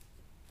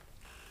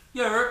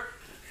Yeah.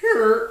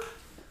 Here.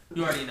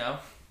 You already know.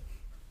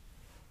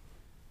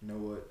 You know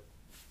what?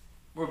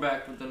 We're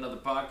back with another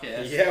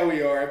podcast. Yeah,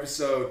 we are.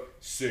 Episode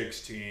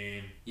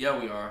 16. Yeah,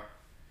 we are.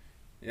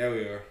 Yeah, we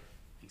are.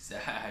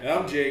 Exactly. And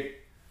I'm Jake.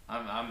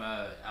 I'm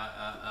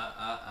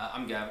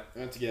Gavin.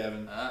 That's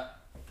Gavin.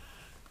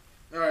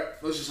 Alright,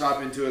 let's just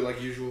hop into it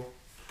like usual.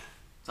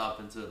 Top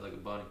into it like a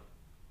bunny.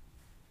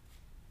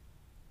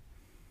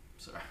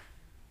 Sorry.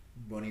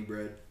 Bunny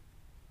bread.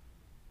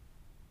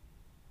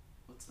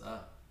 What's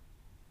that?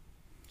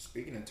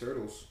 Speaking of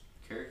turtles,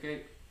 Carrot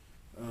cake?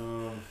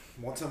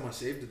 one time I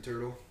saved a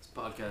turtle. This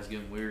podcast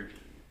getting weird.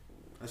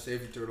 I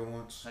saved a turtle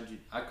once.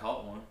 I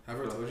caught one.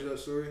 Have I told you that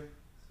story?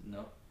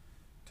 No.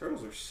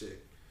 Turtles are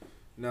sick.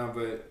 No,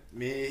 but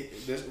we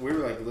were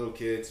like little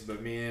kids,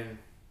 but me and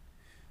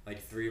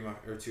like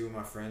two of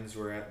my friends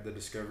were at the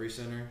Discovery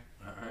Center.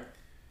 Alright.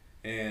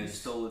 And You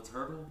stole a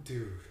turtle?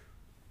 dude.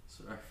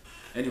 Sorry.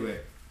 Anyway,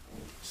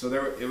 so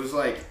it was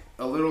like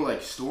a little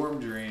like storm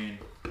drain,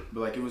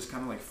 but like it was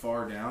kind of like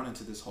far down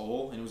into this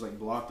hole, and it was like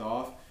blocked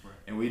off. Right.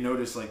 And we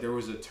noticed like there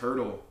was a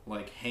turtle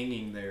like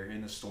hanging there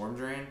in the storm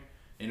drain,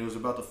 and it was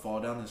about to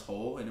fall down this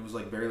hole, and it was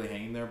like barely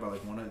hanging there by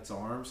like one of its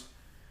arms.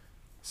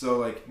 So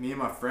like me and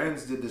my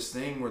friends did this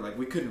thing where like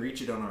we couldn't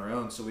reach it on our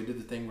own, so we did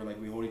the thing where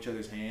like we hold each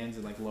other's hands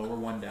and like lower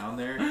one down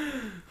there.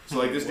 So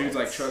like this dude's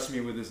like trust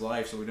me with his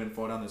life, so we didn't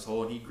fall down this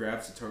hole, and he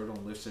grabs the turtle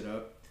and lifts it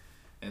up.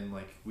 And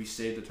like we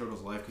saved the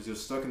turtle's life because it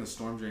was stuck in the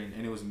storm drain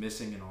and it was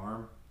missing an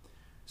arm.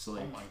 So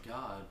like, oh my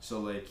god. So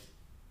like,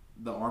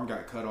 the arm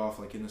got cut off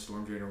like in the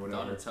storm drain or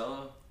whatever.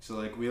 Donatello? So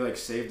like we like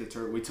saved the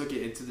turtle. We took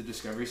it into the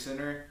Discovery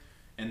Center,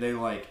 and they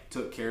like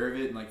took care of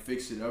it and like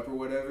fixed it up or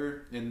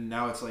whatever. And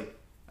now it's like,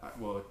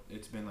 well,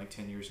 it's been like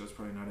 10 years, so it's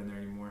probably not in there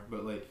anymore.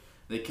 But like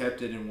they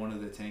kept it in one of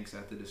the tanks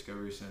at the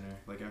Discovery Center.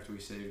 Like after we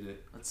saved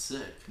it. That's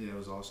sick. Yeah, it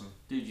was awesome.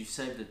 Dude, you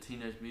saved the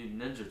Teenage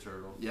Mutant Ninja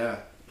Turtle.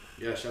 Yeah.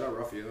 Yeah. Shout out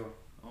Raphael.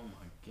 Oh my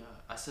god.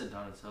 I said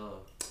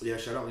Donatello. Yeah.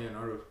 Shout out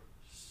Leonardo.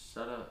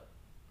 Shut up.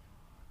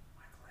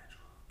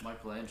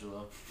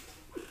 Michelangelo.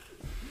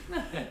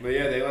 But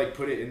yeah, they like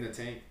put it in the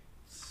tank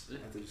Sick.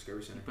 at the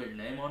Discovery Center. You put your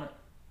name on it?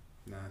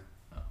 Nah.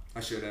 Oh. I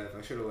should have.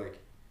 I should have like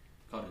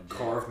Called it jail.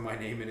 carved my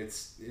name in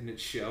its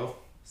shell.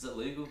 Is that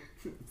legal?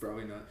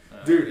 Probably not.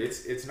 Uh, Dude,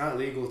 it's not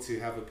legal to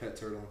have a pet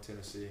turtle in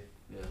Tennessee.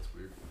 Yeah, that's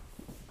weird.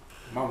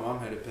 My mom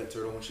had a pet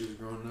turtle when she was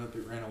growing up.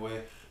 It ran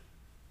away.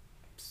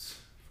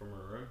 From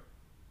her room?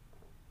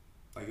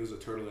 Like it was a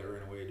turtle that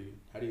ran away, dude.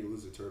 How do you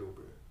lose a turtle,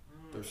 bro?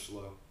 They're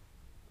slow.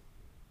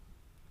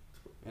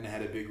 And it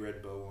had a big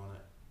red bow on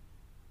it.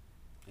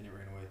 And it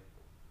ran away.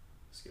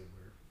 It's getting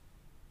weird.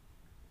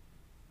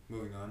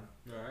 Moving on.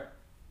 Alright.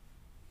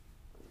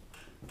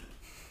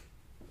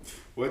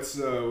 What's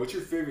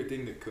your favorite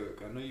thing to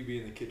cook? I know you be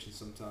in the kitchen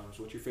sometimes.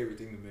 What's your favorite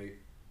thing to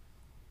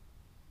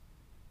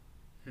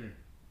make?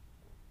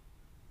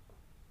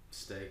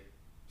 Steak.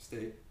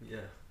 Steak? Yeah.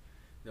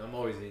 Yeah, I'm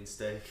always eating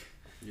steak.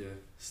 Yeah.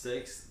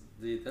 Steaks,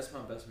 dude, that's my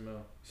best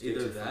meal. Steaks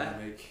Either are fun that,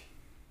 to make.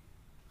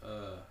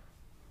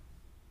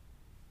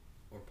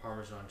 or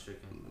Parmesan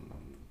chicken.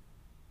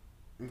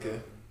 Okay.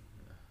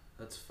 Yeah,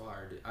 that's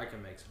fire, dude. I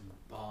can make some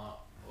bomb.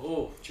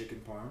 Oh.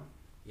 Chicken parm?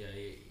 Yeah,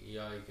 you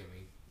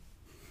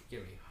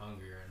get me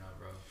hungry right now,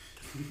 bro.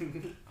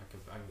 I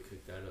can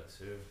cook that up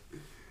too.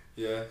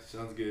 Yeah,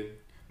 sounds good.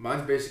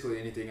 Mine's basically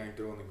anything I can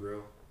throw on the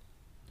grill.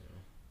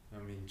 Yeah.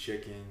 I mean,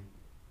 chicken,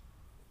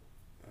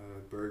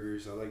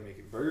 burgers. I like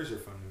making burgers. Are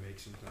fun to make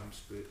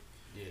sometimes, but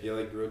yeah,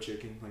 like grilled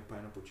chicken, like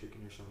pineapple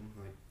chicken or something.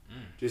 Like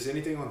just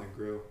anything on the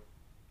grill.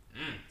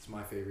 It's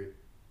my favorite.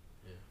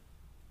 Yeah.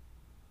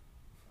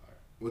 Fire.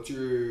 What's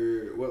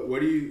your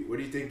what do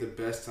you think the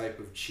best type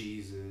of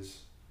cheese is?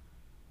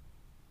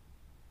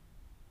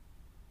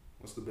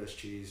 What's the best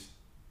cheese?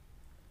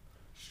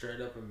 Straight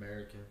up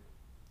American.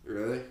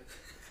 Really?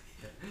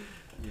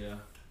 Yeah.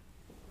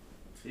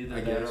 Either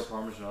I that or guess.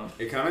 Parmesan.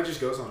 It kind of just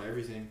goes on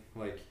everything.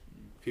 Like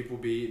people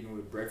be eating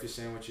with breakfast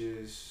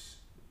sandwiches.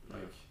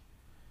 Like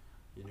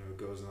it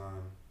goes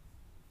on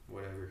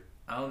whatever.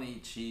 I only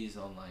eat cheese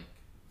on like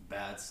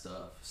bad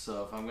stuff.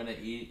 So if I'm gonna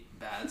eat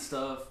bad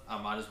stuff,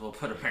 I might as well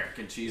put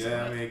American cheese on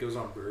Yeah, I it. mean it goes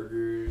on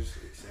burgers,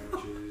 like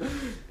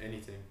sandwiches,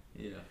 anything.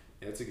 Yeah.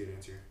 Yeah, that's a good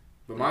answer.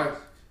 But Yeah.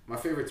 my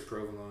favorite's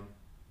provolone.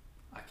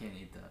 I can't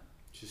eat that.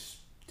 Just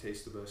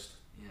tastes the best.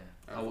 Yeah.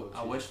 I love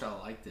I cheese. wished I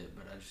liked it,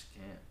 but I just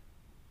can't.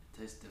 It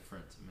tastes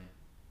different to me.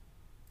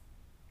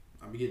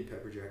 I'm getting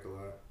pepper jack a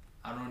lot.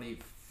 I don't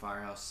eat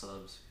Firehouse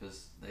subs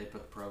because they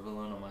put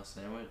provolone on my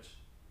sandwich,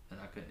 and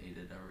I couldn't eat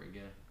it ever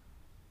again.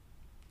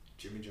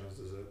 Jimmy John's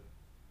does that.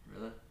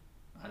 Really?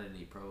 I didn't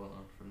eat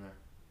provolone from there.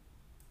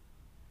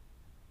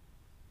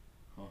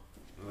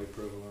 I like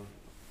provolone.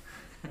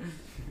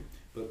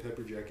 But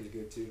pepper jack is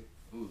good too.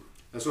 Ooh.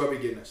 That's what I be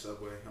getting at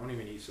Subway. I don't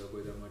even eat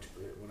Subway that much,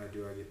 but when I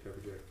do, I get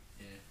pepper jack.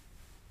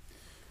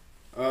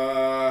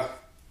 Yeah.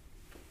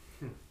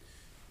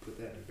 Put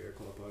that in a Bear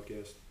Claw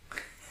podcast.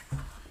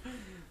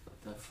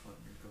 Let that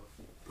fucking go.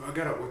 Bro, I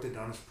got an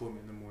orthodontist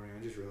appointment in the morning.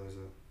 I just realized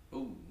that.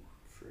 Ooh.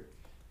 Frick.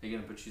 Are you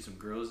gonna put you some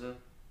grills in?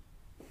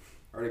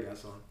 I already got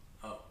some.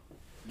 Oh.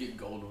 Get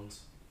gold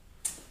ones.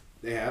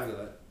 They have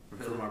that for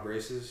Really? my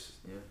braces.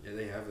 Yeah. Yeah,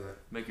 they have that.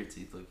 Make your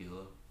teeth look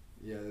yellow.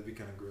 Yeah, that'd be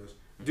kind of gross.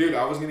 Dude,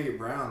 I was gonna get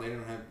brown. They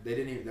didn't have. They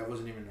didn't even. That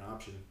wasn't even an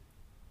option.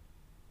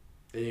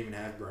 They didn't even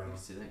have brown. You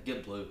see that?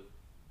 Get blue.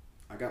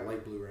 I got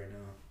light blue right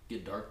now.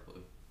 Get dark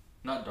blue.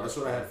 Not dark. That's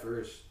what I had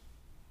first.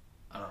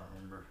 I don't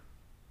remember.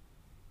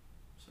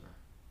 Sorry.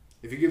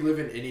 If you could live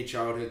in any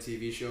childhood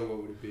TV show,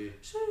 what would it be?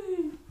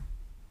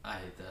 I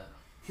hate that.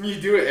 You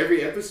do it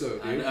every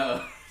episode, I dude.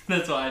 know.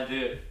 That's why I do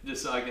it.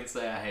 Just so I can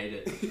say I hate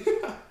it.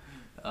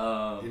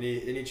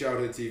 Any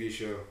childhood TV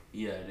show.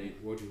 Yeah,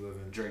 dude. What'd you live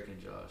in? Drake and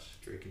Josh.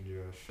 Drake and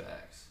Josh.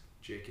 Facts.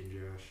 Jake and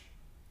Josh.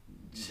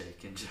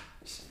 Jake and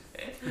Josh.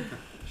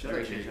 Shout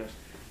out Jake.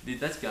 Dude,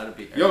 that's gotta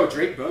be. Yo,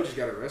 Drake Bell just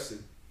got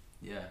arrested.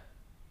 Yeah.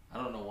 I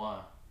don't know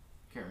why.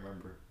 Can't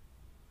remember.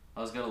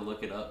 I was gonna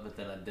look it up, but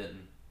then I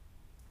didn't.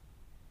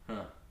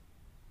 Huh.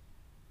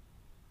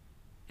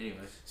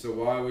 Anyways. So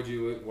why would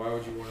you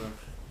want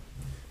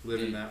to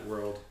live in that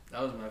world?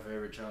 That was my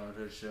favorite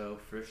childhood show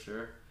for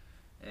sure.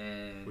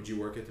 And Would you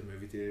work at the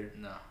movie theater?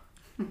 no.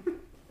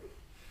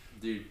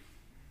 Dude,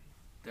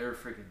 they were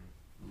freaking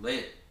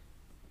lit.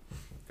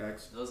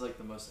 Facts. That was like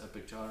the most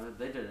epic childhood.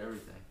 They did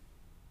everything.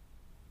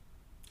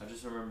 I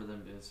just remember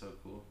them being so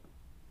cool.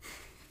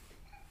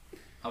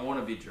 I want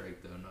to be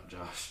Drake though, not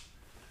Josh.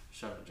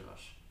 Shout out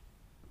Josh.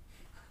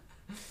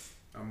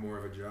 I'm more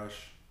of a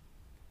Josh.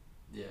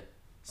 Yeah.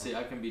 See,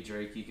 I can be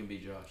Drake. You can be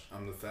Josh.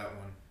 I'm the fat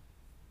one.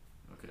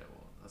 Okay,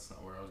 well, that's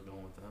not where I was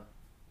going with that.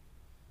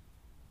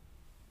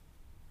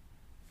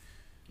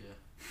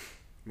 Yeah.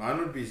 Mine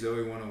would be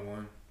Zoe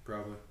 101,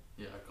 probably.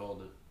 Yeah, I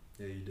called it.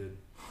 Yeah, you did.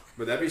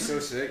 But that'd be so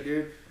sick,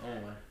 dude. Oh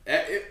my.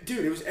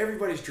 Dude, it was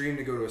everybody's dream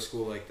to go to a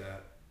school like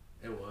that.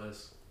 It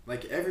was.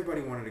 Like,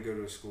 everybody wanted to go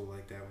to a school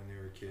like that when they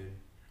were a kid.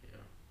 Yeah.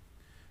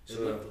 It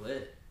So, looked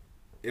lit.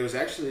 it was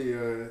actually,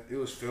 it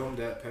was filmed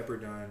at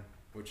Pepperdine,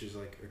 which is,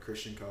 like, a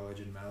Christian college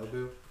in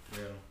Malibu. Yeah.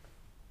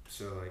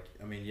 So, like,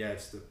 I mean, yeah,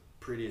 it's the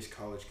prettiest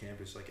college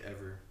campus, like,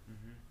 ever.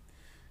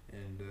 Mm-hmm.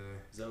 And,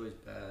 Zoe's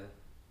bad.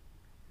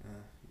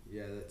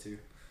 yeah, that too.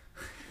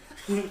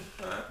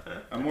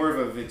 I'm more of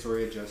a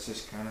Victoria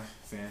Justice kind of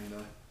fan,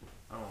 though.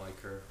 I don't like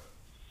her.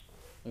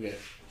 Okay.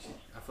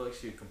 I feel like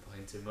she would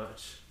complain too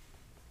much.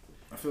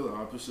 I feel the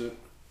opposite.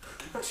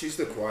 She's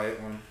the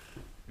quiet one.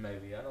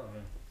 Maybe, I don't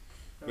know.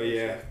 But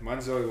yeah,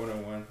 mine's Zoe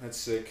 101. That's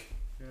sick.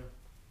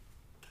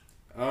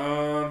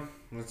 Yeah.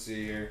 Let's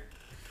see here.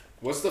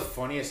 What's the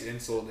funniest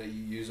insult that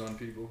you use on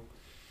people?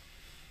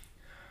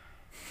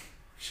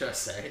 Should I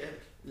say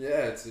it?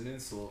 Yeah, it's an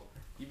insult.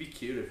 You'd be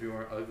cute if you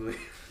weren't ugly.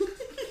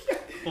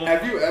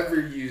 Have you ever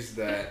used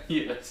that?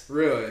 Yes.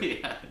 Really?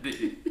 Yeah,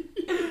 dude.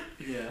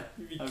 Yeah.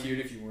 You'd be cute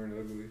if you weren't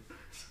ugly.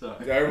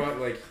 Sorry. I want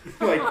like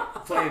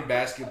playing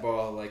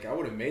basketball. Like, I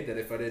would have made that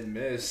if I didn't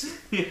miss.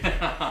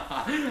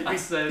 Yeah. I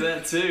say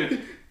that too.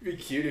 It'd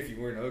be cute if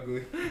you weren't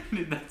ugly.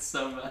 Dude, that's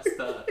so messed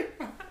up.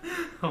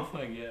 Oh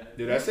my god.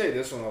 Dude, I say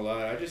this one a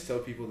lot. I just tell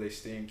people they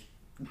stink.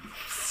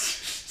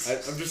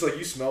 I'm just like,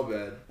 you smell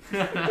bad.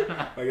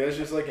 Like, that's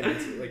just like an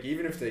insult. Like,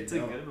 even if they It's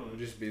don't, a good one. I'll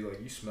just be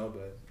like, you smell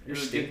bad. You're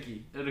It'll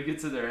stinky. It'll get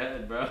to their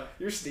head, bro.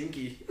 You're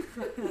stinky.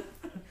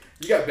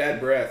 You got bad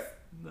breath.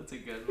 That's a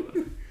good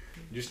one.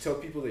 Just tell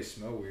people they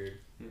smell weird.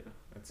 Yeah.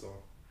 That's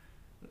all.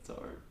 That's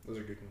hard. Those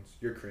are good ones.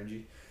 You're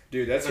cringy.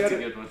 Dude, that's a gotta,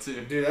 good one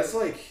too. Dude, that's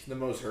like the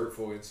most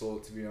hurtful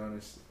insult, to be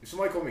honest. If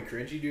somebody called me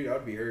cringy, dude,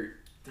 I'd be hurt.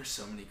 There's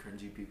so many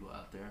cringy people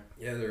out there.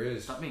 Yeah, there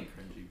is. Stop being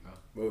cringy, bro.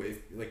 Well, if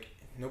like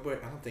nobody,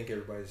 I don't think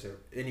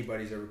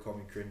anybody's ever called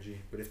me cringy.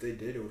 But if they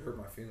did, it would hurt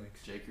my feelings.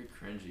 Jake, you're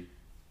cringy.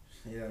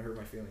 Yeah, it hurt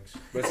my feelings.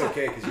 But it's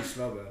okay because you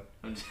smell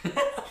bad.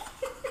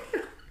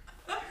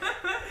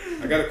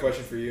 I got a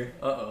question for you.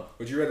 Uh-oh.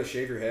 Would you rather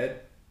shave your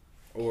head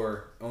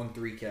or own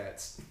 3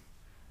 cats?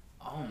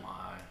 Oh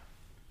my.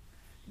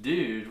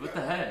 Dude, what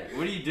the heck?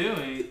 What are you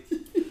doing?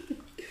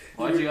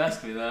 Why'd you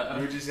ask me that?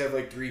 You would just have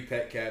like 3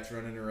 pet cats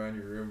running around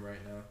your room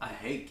right now. I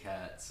hate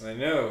cats. I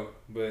know,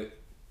 but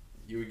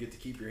you would get to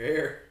keep your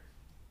hair.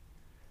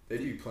 They'd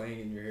be playing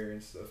in your hair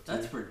and stuff too.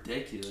 That's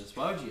ridiculous.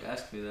 Why would you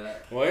ask me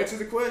that? Well, answer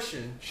the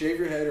question. Shave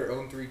your head or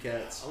own 3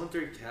 cats? I want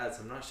 3 cats.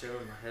 I'm not shaving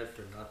my head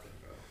for nothing,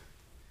 bro.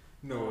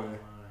 No Oh way. my.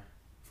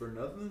 For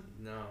nothing?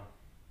 No.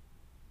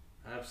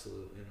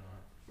 Absolutely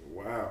not.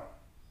 Wow.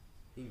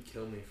 You can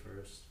kill me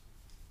first.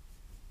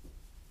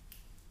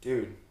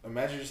 Dude,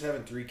 imagine just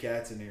having 3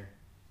 cats in here.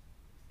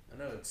 I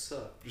know, it'd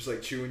suck. Just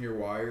like chewing your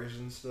wires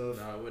and stuff.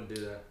 No, I wouldn't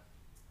do that.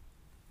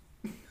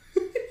 I'm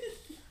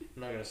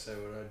not gonna say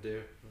what I'd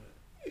do.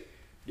 But...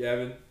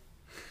 Gavin,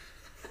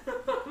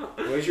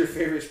 what is your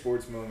favorite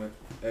sports moment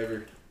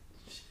ever?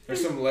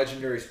 There's some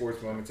legendary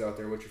sports moments out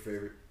there. What's your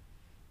favorite?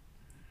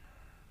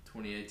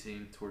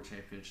 2018 Tour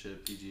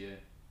Championship PGA.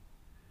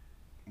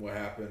 What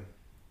happened?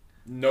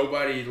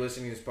 Nobody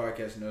listening to this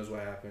podcast knows what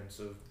happened,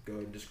 so go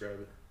ahead and describe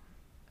it.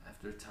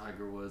 After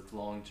Tiger Woods'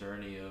 long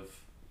journey of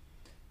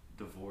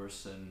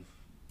divorce and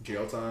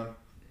Jail time?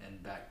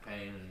 back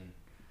pain and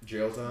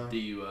Jail time?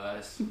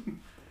 DUIs,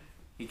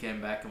 he came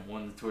back and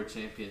won the Tour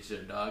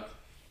Championship, dog.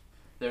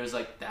 there was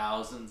like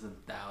thousands and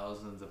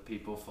thousands of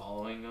people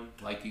following him.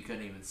 Like you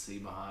couldn't even see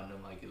behind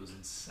him. Like it was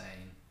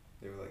insane.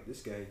 They were like,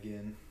 this guy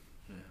again.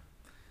 Yeah.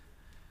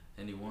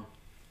 And he won.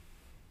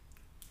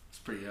 It's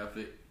pretty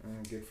epic.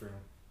 Good for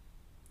him.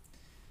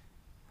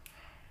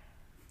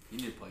 You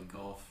need to play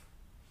golf.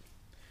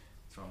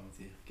 What's wrong with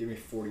you? Give me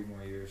 40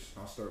 more years.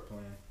 I'll start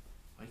playing.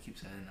 Why do you keep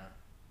saying that?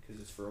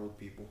 Because it's for old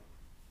people.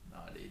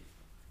 Nah, dude.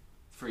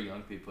 It's for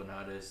young people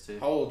nowadays too.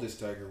 How old is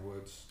Tiger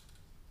Woods?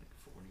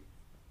 Like 40.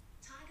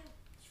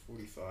 He's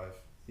 45.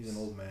 He's an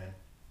old man.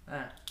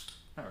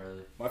 Not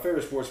really. My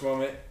favorite sports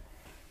moment.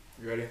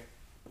 You ready?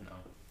 No.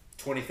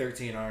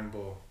 2013 Iron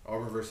Bowl.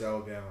 Auburn versus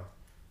Alabama.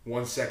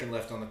 1 second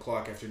left on the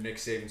clock after Nick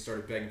Saban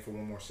started begging for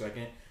one more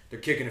second. They're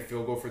kicking a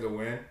field goal for the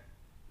win.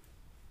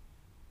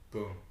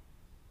 Boom.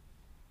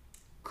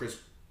 Chris.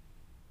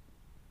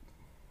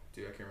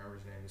 Dude, I can't remember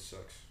his name. This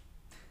sucks.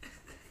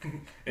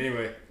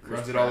 Anyway, Chris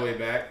runs it all the way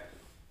back.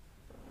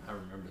 I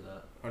remember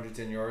that.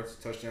 110 yards,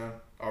 touchdown.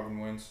 Auburn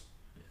wins.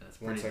 Yeah, that's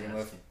 1 pretty second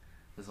nasty. left.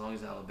 As long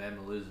as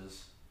Alabama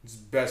loses, It's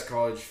the best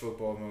college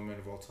football moment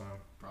of all time.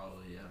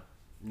 probably, yeah.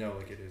 No,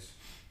 like it is.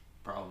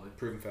 Probably.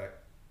 Proven fact.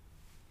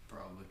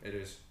 Probably. It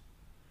is.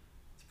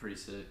 It's pretty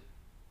sick.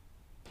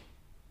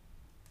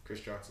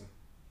 Chris Johnson.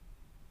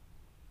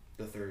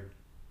 The third.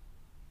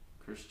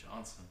 Chris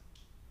Johnson.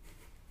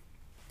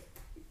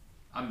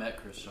 I met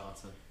Chris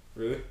Johnson.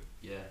 Really?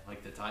 Yeah,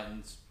 like the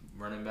Titans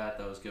running back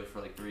that was good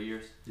for like 3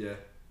 years. Yeah.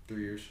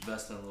 3 years.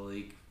 Best in the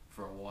league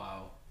for a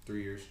while.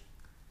 3 years.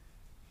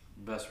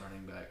 Best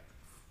running back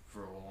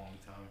for a long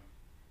time.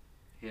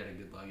 He had a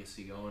good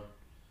legacy going.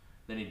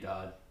 Then he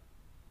died.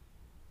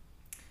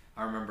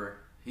 I remember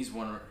he's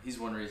one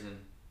reason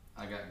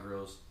I got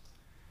grills.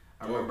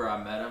 I remember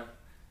I met him.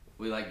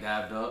 We like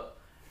dabbed up,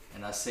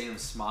 and I seen him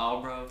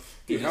smile, bro.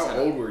 Dude, how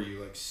old were you?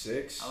 Like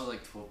 6? I was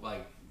like 12,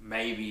 like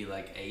maybe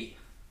like 8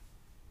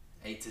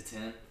 to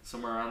 10,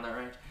 somewhere around that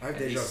range. I have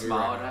And he deja vu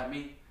smiled right now. at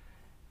me,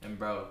 and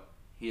bro,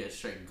 he had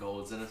straight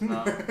golds in his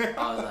mouth.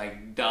 I was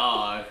like,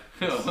 dog,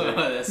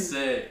 that's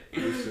sick.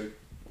 That's sick.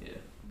 Yeah,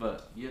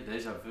 but you had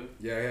deja vu.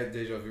 Yeah, I had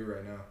deja vu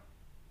right now.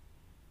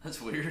 That's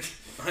weird.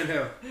 I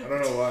know. I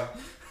don't know why.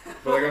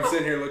 But like I'm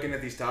sitting here looking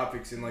at these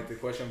topics and like the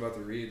question I'm about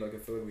to read, like I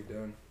feel like we're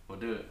done. We'll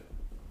do it.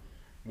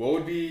 What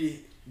would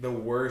be the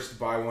worst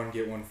buy one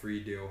get one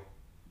free deal?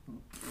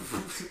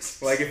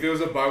 Like if it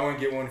was a buy one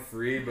get one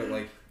free, but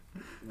like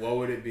what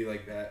would it be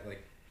like that?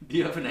 Like Do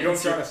you have an you know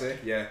what I'm answer? trying to say?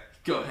 Yeah.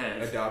 Go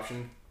ahead.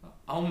 Adoption.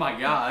 Oh my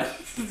god.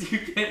 You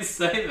can't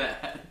say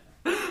that.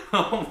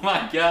 Oh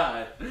my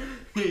god.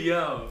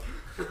 Yo.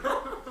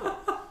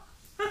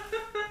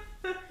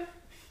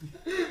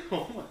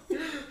 Oh my.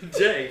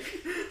 Jake.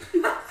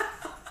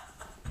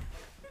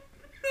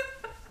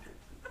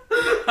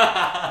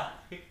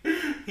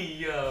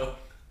 Yo.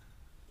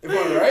 Am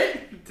I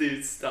right?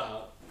 Dude,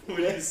 stop. What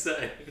did you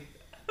say?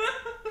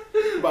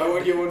 Buy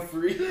one get one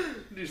free.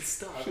 Dude,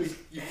 stop. Just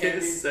You can't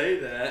hanging- say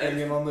that.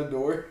 Hanging on the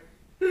door.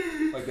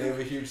 Like they have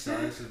a huge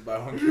sign that says buy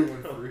one get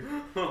one free.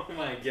 Oh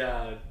my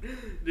god.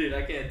 Dude,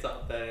 I can't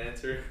top that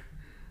answer.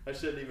 I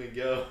shouldn't even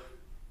go.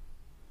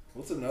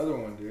 What's another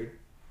one, dude?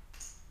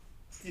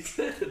 You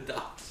said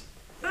adoption.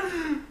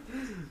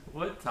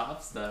 What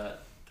tops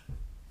that?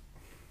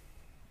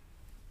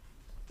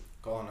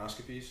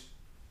 Colonoscopies.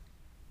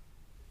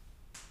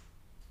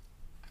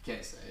 I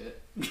can't say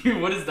it.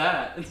 What is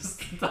that?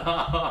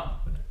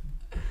 Stop.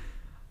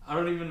 I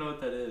don't even know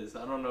what that is.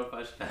 I don't know if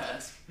I should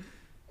ask.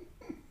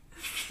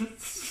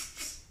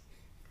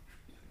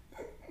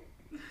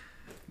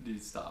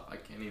 Dude, stop. I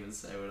can't even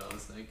say what I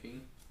was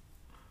thinking.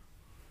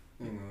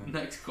 Hang on.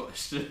 Next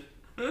question.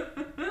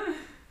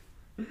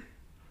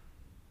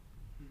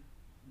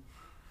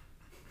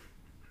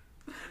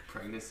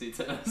 Pregnancy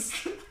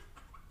test.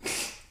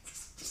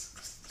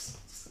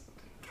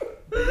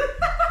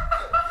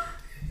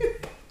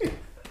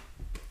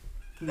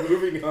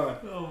 Moving on.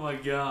 Oh my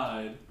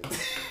god.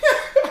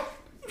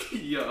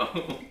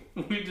 Yo,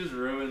 we just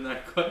ruined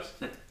that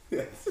question.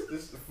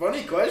 It's a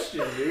funny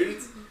question,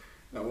 dude.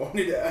 I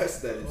wanted to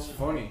ask that. It's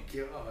funny.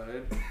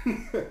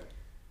 God.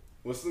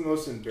 What's the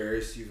most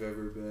embarrassed you've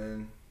ever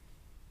been?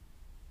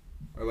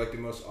 Or like the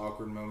most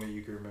awkward moment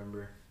you can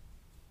remember?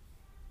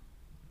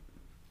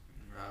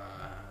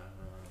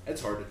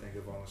 It's hard to think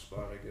of on the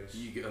spot, I guess.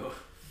 You go.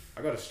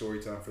 I got a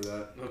story time for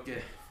that.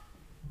 Okay.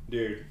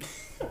 Dude,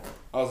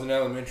 I was in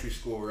elementary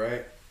school,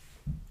 right?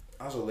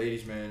 I was a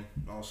ladies' man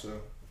also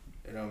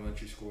in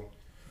elementary school.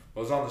 I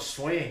was on the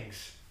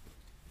swings,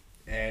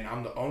 and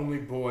I'm the only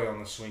boy on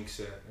the swing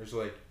set. There's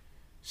like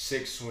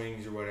 6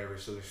 swings or whatever,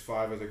 so there's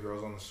 5 other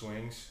girls on the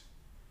swings.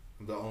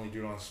 I'm the only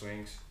dude on the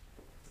swings.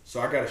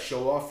 So I got to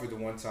show off for the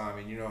one time,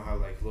 and you know how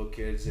like little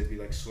kids, they'd be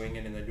like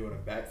swinging and they're doing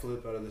a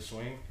backflip out of the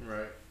swing?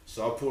 Right.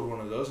 So I pulled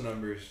one of those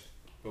numbers,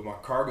 but my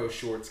cargo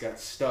shorts got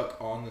stuck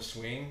on the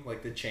swing,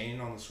 like the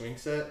chain on the swing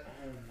set.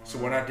 Oh my. So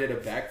when I did a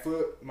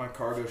backflip, my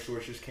cargo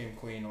shorts just came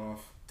clean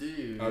off.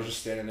 Dude. I was just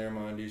standing there in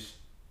my undies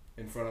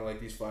in front of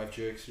like these 5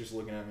 chicks just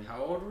looking at me.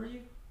 How old were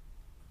you?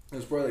 It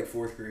was probably like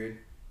 4th grade.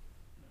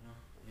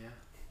 Yeah.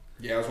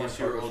 Yeah, I was I wearing guess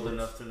you were cargo old shorts.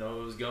 enough to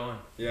know it was going.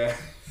 Yeah.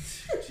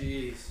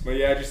 Jeez. But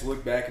yeah, I just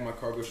look back and my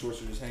cargo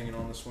shorts are just hanging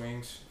on the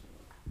swings.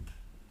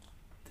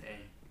 Dang.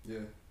 Yeah.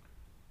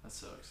 That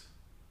sucks.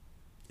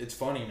 It's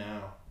funny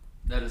now.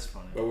 That is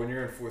funny. But when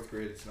you're in 4th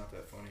grade, it's not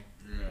that funny.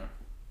 Yeah.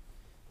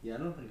 Yeah, I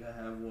don't think I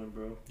have one,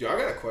 bro. Yo, I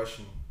got a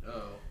question.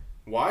 Oh.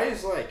 Why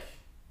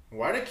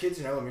do kids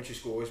in elementary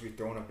school always be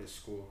throwing up at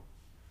school?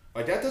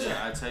 Like that doesn't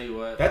Yeah, I tell you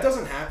what. that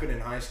doesn't happen in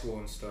high school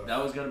and stuff.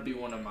 That was gonna be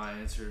one of my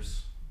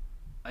answers.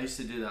 I used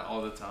to do that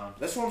all the time.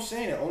 That's what I'm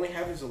saying. It only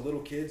happens to little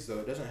kids though.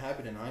 It doesn't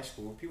happen in high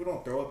school. People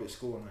don't throw up at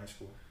school in high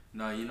school.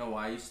 No, you know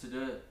why I used to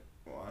do it?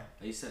 Why?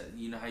 I used to,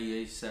 you know how you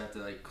used to have to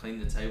like clean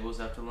the tables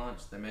after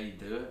lunch? They made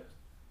you do it.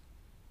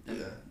 And,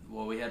 Yeah.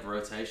 Well, we had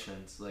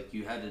rotations. Like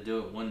you had to do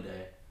it one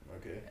day.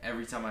 Okay.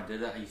 Every time I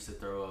did it, I used to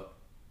throw up.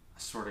 I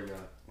swear to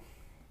God.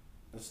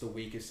 That's the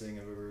weakest thing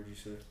I've ever heard you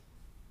say.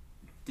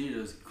 Dude, it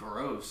was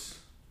gross.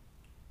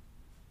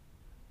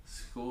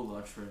 School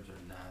lunchrooms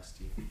are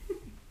nasty.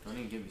 Don't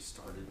even get me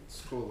started.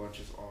 School lunch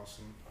is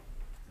awesome.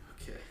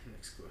 Okay,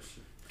 next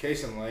question.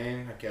 Case and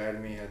Lane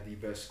Academy had the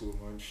best school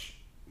lunch.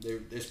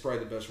 It's probably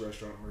the best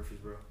restaurant in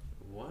Murfreesboro.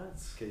 What?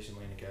 Case and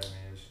Lane Academy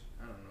is.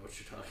 I don't know what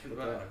you're talking Put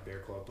that on about. a Bear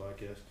Claw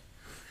podcast.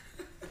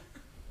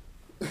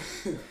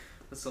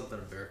 That's something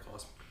a Bear Claw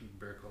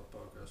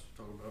podcast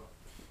will talk about.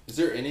 Is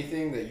there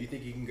anything that you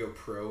think you can go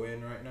pro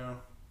in right now?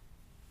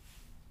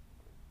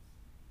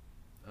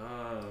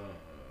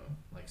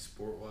 Like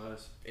sport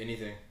wise?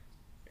 Anything.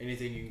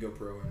 Anything you can go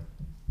pro in.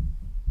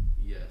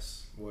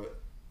 Yes. What?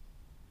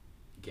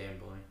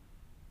 Gambling.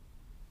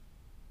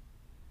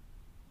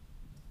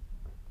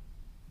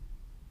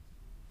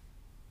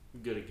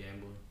 I'm good at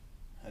gambling.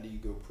 How do you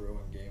go pro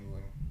in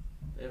gambling?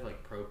 They have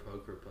like pro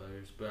poker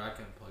players, but I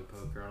can't play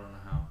poker. I don't know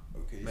how.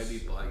 Okay. Maybe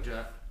so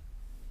blackjack.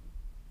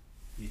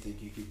 You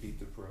think you could beat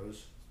the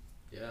pros?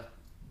 Yeah.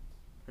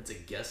 It's a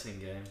guessing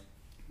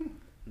game.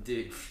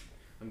 Dude,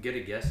 I'm good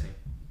at guessing.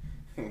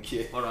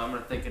 Okay. Hold on, I'm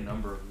gonna think a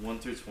number. 1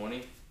 through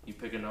 20. You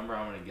pick a number,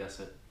 I'm gonna guess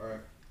it. Alright.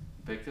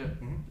 Picked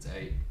it? Mhm. It's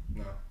 8.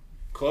 No.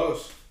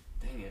 Close.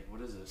 Dang it,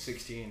 what is it?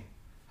 16.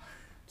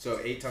 So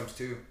 8 times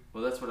 2.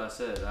 Well, that's what I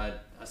said.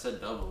 I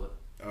said double it.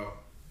 Oh.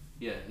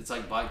 Yeah, it's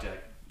like blackjack.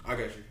 I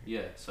got you.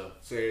 Yeah, so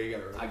So yeah, you got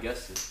it right. I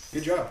guessed it.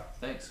 Good job.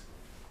 Thanks.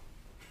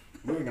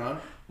 Moving on.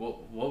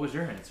 Well, what was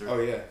your answer?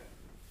 Oh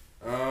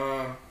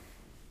yeah.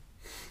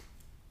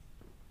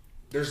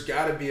 There's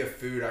got to be a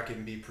food I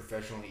can be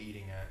professionally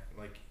eating at,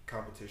 like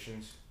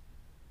competitions.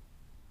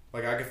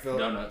 Like I could feel.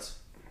 Donuts.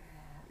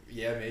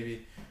 Yeah,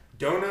 maybe.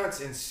 Donuts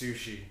and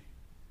sushi.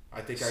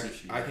 I think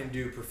Sushi, I yeah. can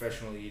do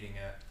professional eating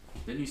at.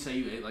 Didn't you say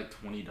you ate like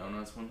 20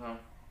 donuts one time?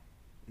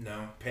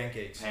 No,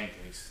 pancakes.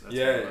 Pancakes. That's what it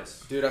Yeah,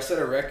 was. dude, I set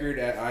a record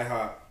at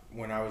IHOP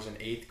when I was in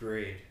 8th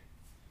grade,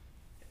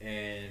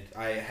 and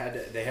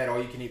they had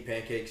all you can eat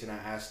pancakes, and I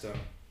asked them,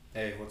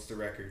 "Hey, what's the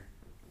record?"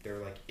 They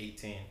were like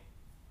 18.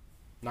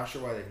 Not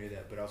sure why they knew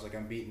that, but I was like,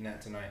 "I'm beating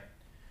that tonight."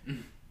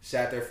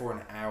 Sat there for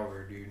an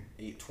hour, dude.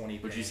 Ate 20.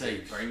 Would pancakes. you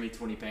say bring me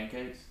 20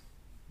 pancakes?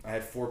 I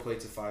had 4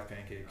 plates of 5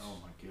 pancakes. Oh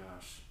my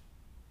gosh.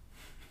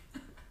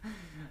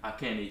 I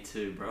can't eat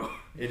 2, bro.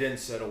 It didn't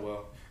settle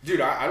well,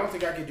 dude. I don't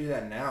think I could do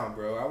that now,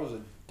 bro. I was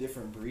a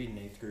different breed in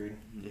 8th grade.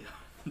 Yeah,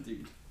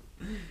 dude.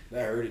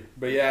 That hurted.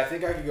 But yeah, I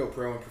think I could go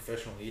pro in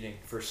professional eating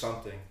for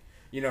something.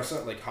 You know,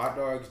 something like hot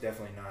dogs,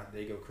 definitely not.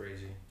 They go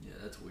crazy. Yeah,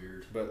 that's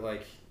weird. But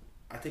like,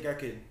 I think I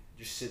could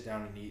just sit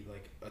down and eat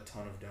like a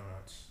ton of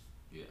donuts.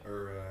 Yeah.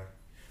 Or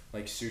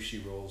like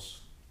sushi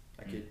rolls.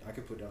 I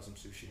could put down some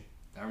sushi.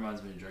 That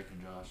reminds me of Drake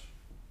and Josh.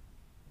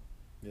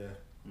 Yeah.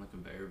 On the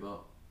conveyor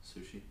belt.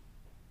 Sushi.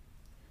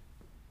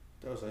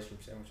 That was ice cream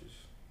sandwiches.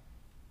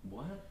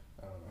 What?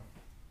 I don't know.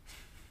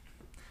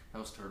 That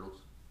was turtles.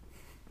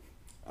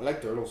 I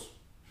like turtles.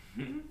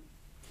 Do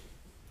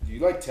you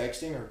like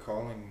texting or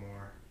calling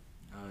more?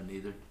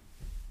 Neither. You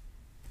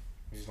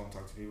just don't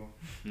talk to people?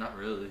 Not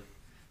really.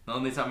 The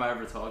only time I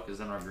ever talk is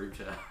in our group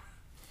chat.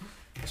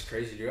 That's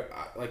crazy, dude.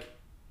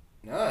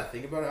 Now that I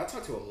think about it, I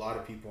talk to a lot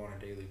of people on a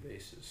daily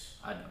basis.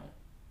 I don't.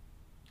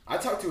 I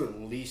talk to at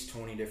least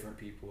 20 different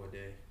people a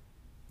day.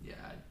 Yeah,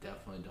 I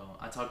definitely don't.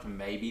 I talk to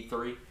maybe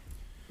 3.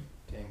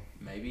 Dang.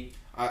 Maybe.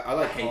 I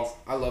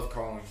love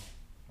calling.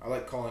 I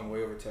like calling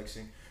way over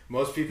texting.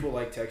 Most people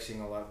like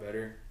texting a lot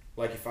better.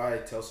 Like if I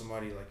tell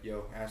somebody like,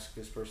 yo, ask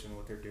this person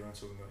what they're doing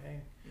so we can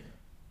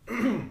go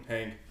hang. Yeah.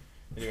 Hang.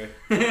 Anyway.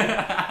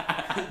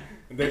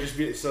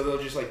 They'll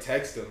just like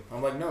text them.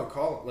 I'm like, no,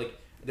 call. Like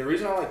the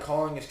reason I like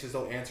calling is because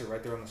they'll answer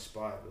right there on the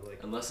spot. But like,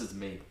 Unless it's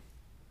me.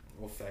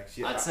 well, facts.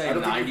 Yeah, I'd say I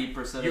don't think 90%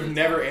 of the you've time.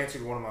 never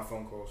answered one of my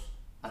phone calls.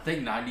 I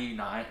think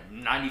 95%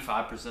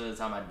 of the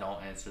time I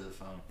don't answer the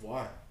phone.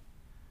 Why?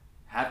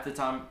 Half the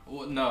time,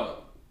 well, no,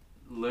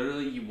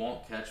 literally you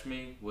won't catch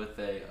me with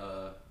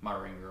my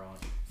ringer on.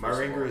 My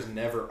ringer is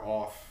never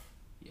off.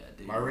 Yeah,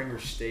 dude. My ringer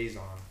stays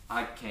on.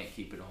 I can't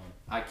keep it on.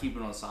 I keep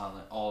it on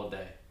silent all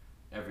day,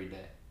 every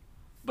day.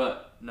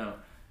 But no,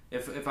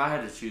 if I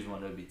had to choose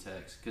one, it would be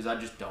text because I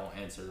just don't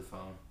answer the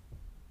phone.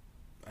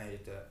 I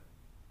hate that.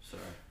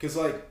 Sorry. Cause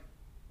like,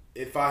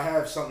 if I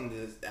have something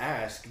to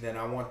ask, then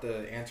I want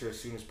the answer as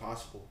soon as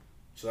possible.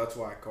 So that's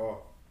why I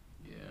call.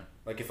 Yeah.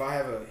 Like, if I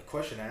have a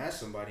question to ask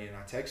somebody and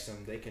I text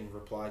them, they can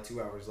reply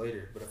 2 hours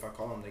later. But if I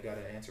call them, they got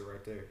to answer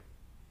right there.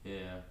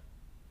 Yeah.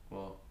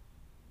 Well.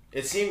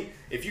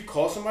 If you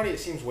call somebody, it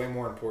seems way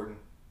more important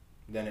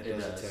than it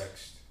does a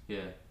text. Yeah.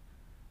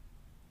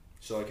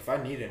 So, like, if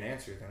I need an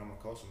answer, then I'm going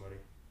to call somebody.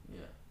 Yeah.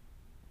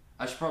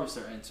 I should probably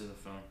start answering the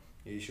phone.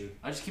 Yeah, you should.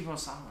 I just keep on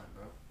silent,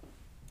 bro.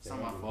 It's not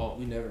my fault.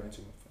 You never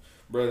answer my phone.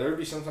 Bro, there would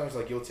be sometimes,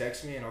 like, you'll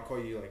text me and I'll call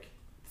you, like,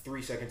 3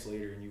 seconds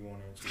later and you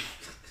won't answer.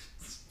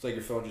 It's like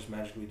your phone just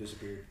magically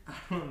disappeared. I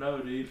don't know,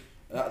 dude.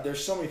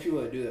 There's so many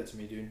people that do that to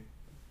me, dude.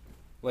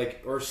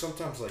 Like, or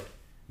sometimes, like,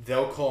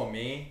 they'll call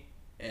me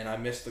and I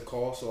miss the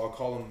call, so I'll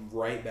call them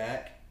right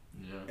back.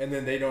 Yeah. And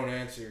then they don't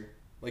answer.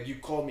 Like, you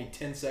called me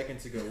 10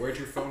 seconds ago. Where'd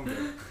your phone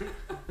go?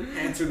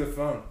 Answer the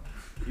phone.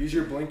 Use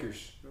your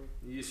blinkers.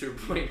 Use your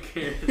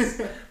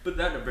blinkers. Put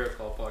that in a Bear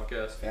Claw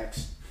podcast.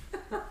 Facts.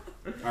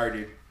 Alright,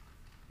 dude.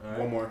 All right.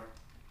 One more.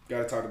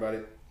 Gotta talk about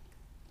it.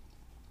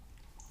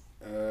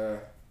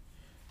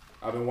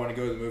 I've been wanting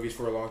to go to the movies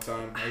for a long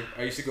time.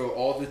 I used to go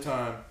all the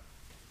time.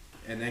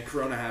 And then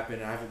Corona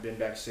happened and I haven't been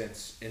back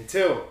since.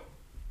 Until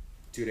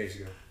 2 days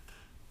ago.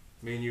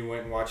 Me and you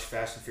went and watched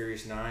Fast and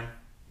Furious 9.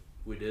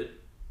 We did.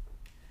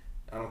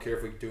 I don't care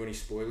if we do any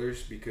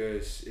spoilers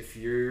because if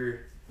you're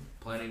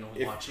planning on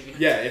watching it.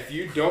 Yeah, if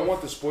you don't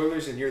want the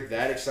spoilers and you're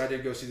that excited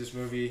to go see this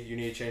movie, you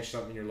need to change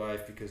something in your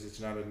life because it's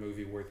not a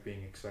movie worth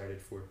being excited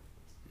for.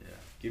 Yeah.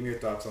 Give me your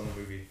thoughts on the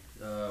movie.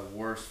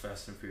 Worst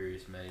Fast and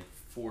Furious made,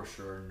 for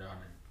sure, not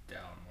a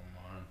doubt in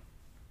my mind.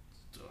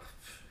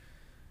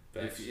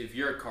 If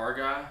you're a car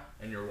guy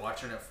and you're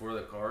watching it for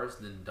the cars,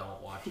 then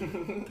don't watch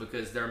it.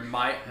 Because there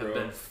might have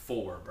been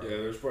 4, bro. Yeah,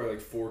 there's probably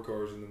like 4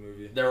 cars in the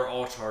movie. They were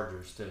all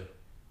Chargers, too.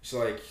 So,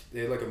 like,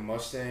 they had like a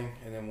Mustang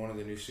and then one of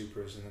the new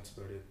Supras, and that's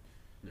about it.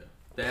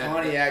 Yeah.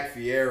 Pontiac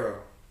Fiero.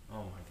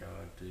 Oh my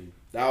god, dude.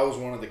 That was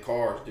one of the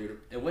cars, dude.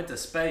 It went to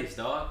space,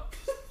 dog.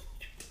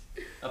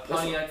 A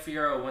Pontiac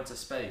Fiero went to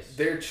space.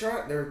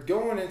 They're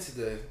going into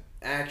the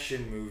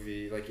action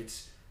movie, like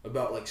it's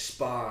about like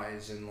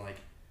spies and like,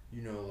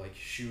 you know, like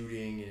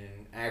shooting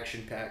and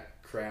action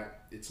packed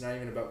crap. It's not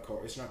even about car.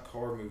 It's not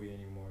car movie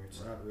anymore.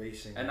 It's not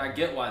racing. And anymore. I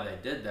get why they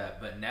did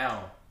that, but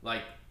now,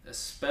 like,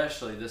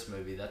 especially this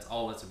movie, that's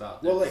all it's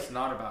about. Well, like, it's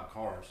not about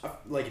cars.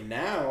 Right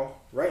now,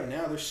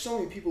 there's so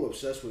many people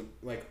obsessed with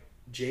like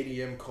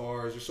JDM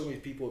cars. There's so many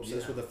people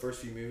obsessed with the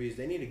first few movies.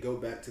 They need to go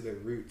back to their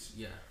roots.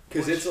 Yeah.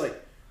 Because it's like,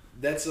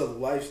 that's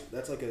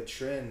like a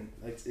trend.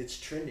 Like, it's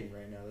trending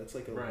right now. That's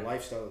like a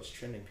lifestyle that's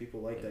trending.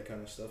 People like that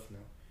kind of stuff now.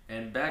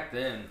 And back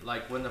then,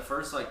 like, when the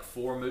first, like,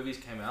 4 movies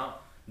came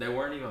out, they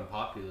weren't even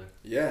popular.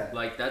 Yeah.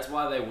 Like, that's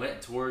why they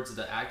went towards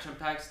the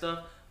action-packed stuff.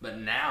 But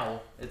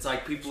now, it's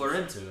like people are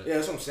into it. Yeah,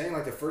 that's what I'm saying.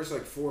 Like, the first,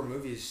 like, 4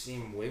 movies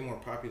seem way more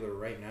popular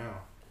right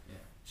now. Yeah.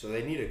 So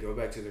they need to go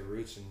back to their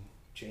roots and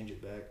change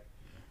it back.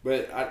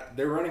 But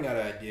they're running out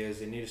of ideas.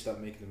 They need to stop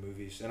making the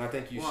movies. And I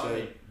think you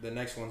said the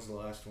next one's the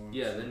last one.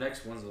 Yeah, the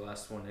next one's the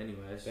last one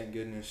anyways. Thank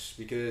goodness.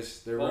 Because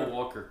Paul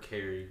Walker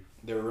carried.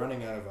 They're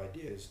running out of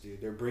ideas,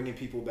 dude. They're bringing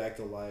people back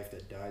to life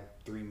that died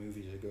 3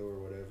 movies ago or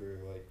whatever.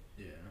 Like,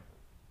 yeah.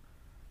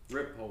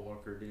 Rip Paul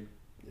Walker, dude.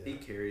 Yeah. He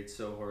carried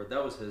so hard.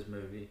 That was his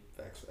movie.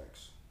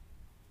 Facts.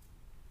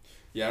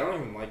 Yeah, I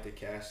don't even like the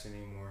cast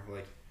anymore.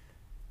 Like,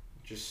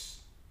 just,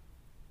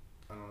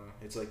 I don't know.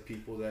 It's like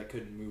people that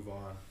couldn't move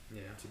on.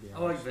 Yeah. To be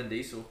honest. I like Vin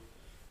Diesel.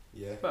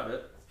 Yeah. That's about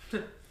it.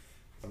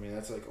 I mean,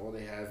 that's like all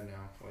they have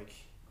now. Like,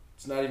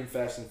 it's not even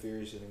Fast and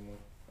Furious anymore.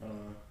 I don't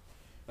know.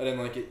 I didn't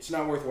like it. It's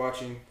not worth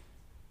watching.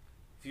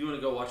 If you want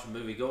to go watch a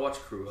movie, go watch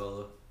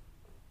Cruella.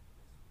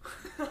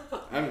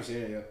 I haven't seen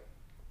it yet.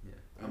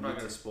 Yeah, I'm not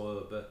gonna spoil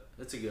it, but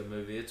it's a good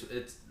movie.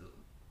 It's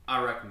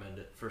I recommend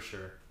it for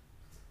sure.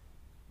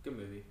 Good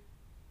movie.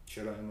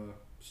 Shout out Emma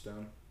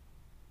Stone.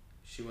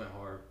 She went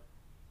hard.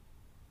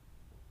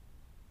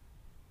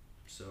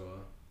 So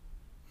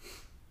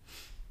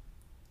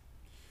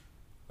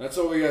that's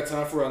all we got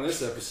time for on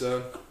this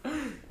episode.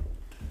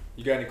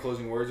 You got any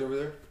closing words over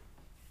there?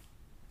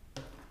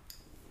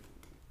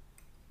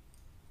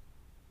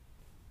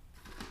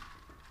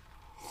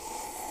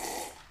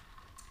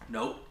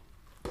 Nope.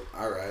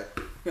 Alright.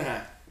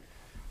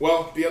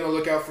 Well, be on the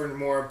lookout for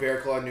more Bear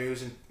Claw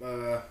news and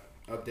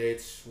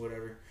updates,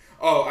 whatever.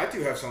 Oh, I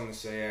do have something to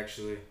say,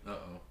 actually.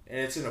 Uh-oh. And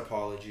it's an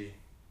apology.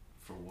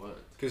 For what?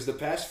 Because the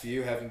past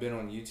few haven't been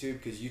on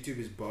YouTube, because YouTube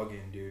is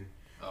bugging, dude.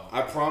 Oh.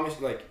 I promise,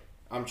 like,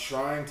 I'm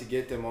trying to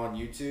get them on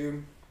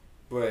YouTube,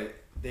 but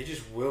they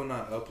just will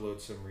not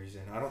upload some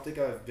reason. I don't think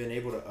I've been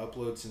able to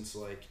upload since,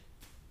 like,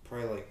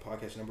 probably, like,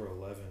 podcast number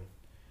 11.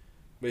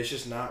 But it's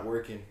just not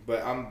working.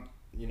 But I'm,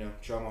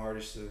 trying my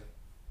hardest to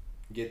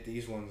get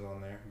these ones on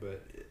there.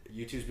 But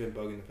YouTube's been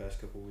bugging the past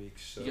couple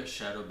weeks. So you get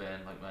shadow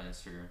banned like my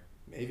Instagram.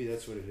 Maybe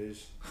that's what it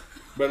is.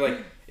 But,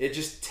 like, it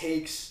just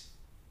takes,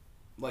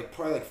 like,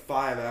 probably, like,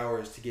 5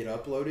 hours to get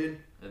uploaded.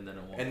 And then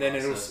it won't And then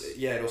it'll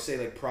say,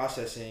 like,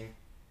 processing,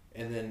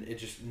 and then it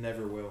just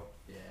never will.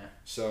 Yeah.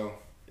 So,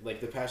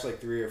 like, the past, like,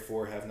 3 or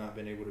 4 have not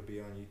been able to be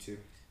on YouTube.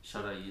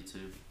 Shout out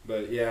YouTube.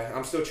 But yeah,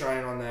 I'm still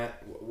trying on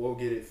that. We'll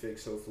get it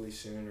fixed hopefully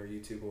soon, or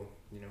YouTube will,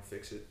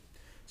 fix it.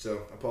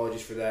 So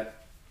apologies for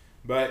that.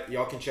 But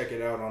y'all can check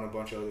it out on a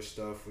bunch of other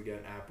stuff. We got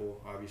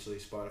Apple, obviously,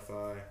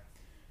 Spotify.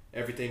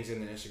 Everything's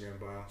in the Instagram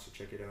bio, so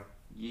check it out.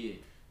 Yeah.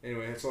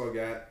 Anyway, that's all I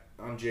got.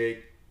 I'm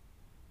Jake.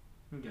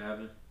 I'm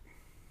Gavin.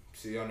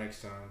 See y'all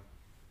next time.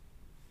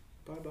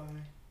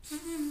 Bye-bye.